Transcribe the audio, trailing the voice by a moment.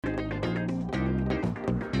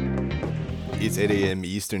It's 8 a.m.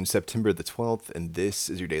 Eastern, September the 12th, and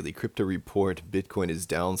this is your daily crypto report. Bitcoin is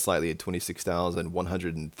down slightly at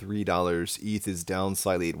 $26,103. ETH is down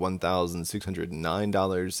slightly at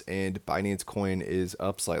 $1,609, and Binance Coin is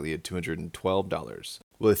up slightly at $212.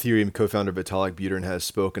 Well, Ethereum co-founder Vitalik has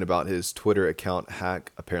spoken about his Twitter account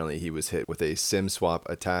hack. Apparently, he was hit with a SIM swap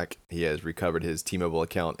attack. He has recovered his T-Mobile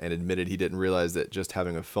account and admitted he didn't realize that just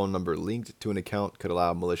having a phone number linked to an account could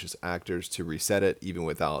allow malicious actors to reset it, even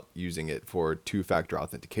without using it for two-factor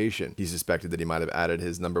authentication. He suspected that he might have added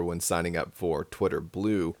his number when signing up for Twitter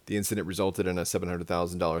Blue. The incident resulted in a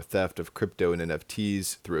 $700,000 theft of crypto and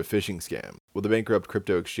NFTs through a phishing scam. Well, the bankrupt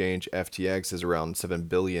crypto exchange FTX has around $7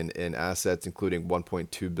 billion in assets, including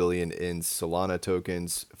 $1.2 billion in Solana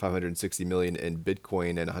tokens, $560 million in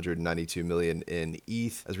Bitcoin, and $192 million in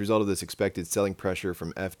ETH. As a result of this expected selling pressure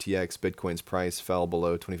from FTX, Bitcoin's price fell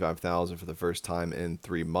below $25,000 for the first time in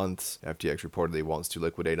 3 months. FTX reportedly wants to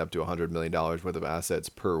liquidate up to $100 million worth of assets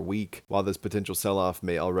per week. While this potential sell-off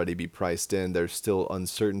may already be priced in, there's still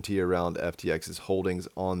uncertainty around FTX's holdings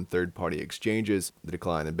on third-party exchanges. The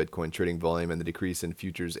decline in Bitcoin trading volume and the decrease in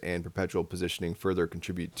futures and perpetual positioning further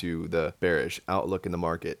contribute to the bearish outlook in the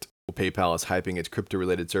market. PayPal is hyping its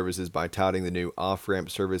crypto-related services by touting the new off-ramp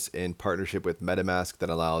service in partnership with MetaMask that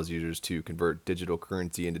allows users to convert digital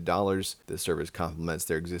currency into dollars. This service complements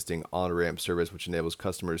their existing on-ramp service, which enables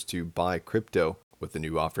customers to buy crypto. With the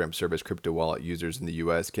new off-ramp service, crypto wallet users in the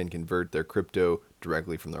US can convert their crypto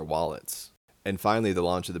directly from their wallets. And finally, the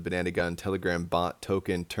launch of the Banana Gun Telegram bot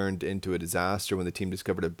token turned into a disaster when the team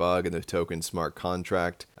discovered a bug in the token's smart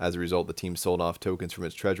contract. As a result, the team sold off tokens from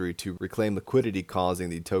its treasury to reclaim liquidity,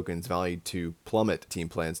 causing the token's value to plummet. The team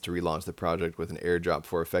plans to relaunch the project with an airdrop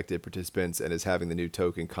for affected participants and is having the new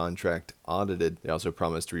token contract audited. They also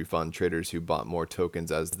promised to refund traders who bought more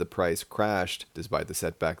tokens as the price crashed. Despite the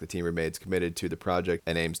setback, the team remains committed to the project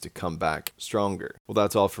and aims to come back stronger. Well,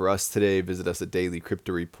 that's all for us today. Visit us at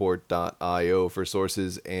dailycryptoreport.io for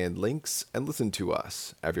sources and links, and listen to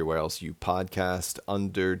us everywhere else you podcast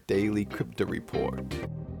under Daily Crypto Report.